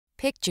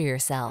Picture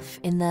yourself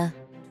in the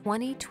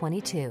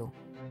 2022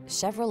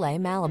 Chevrolet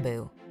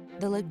Malibu.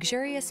 The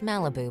luxurious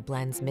Malibu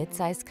blends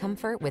midsize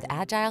comfort with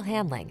agile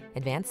handling,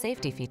 advanced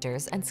safety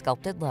features, and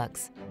sculpted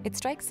looks. It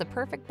strikes the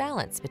perfect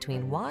balance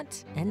between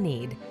want and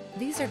need.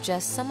 These are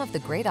just some of the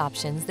great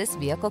options this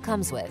vehicle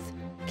comes with: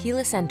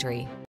 keyless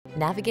entry,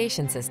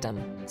 navigation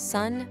system,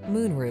 sun,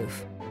 moon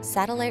roof,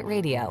 satellite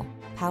radio,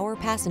 power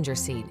passenger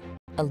seat,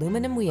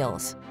 aluminum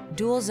wheels,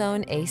 dual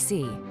zone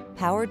AC,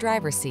 power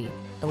driver seat,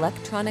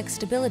 electronic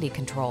stability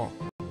control,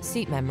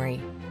 seat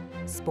memory.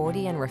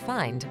 Sporty and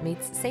refined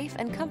meets safe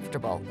and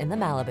comfortable in the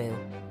Malibu.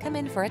 Come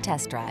in for a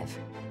test drive.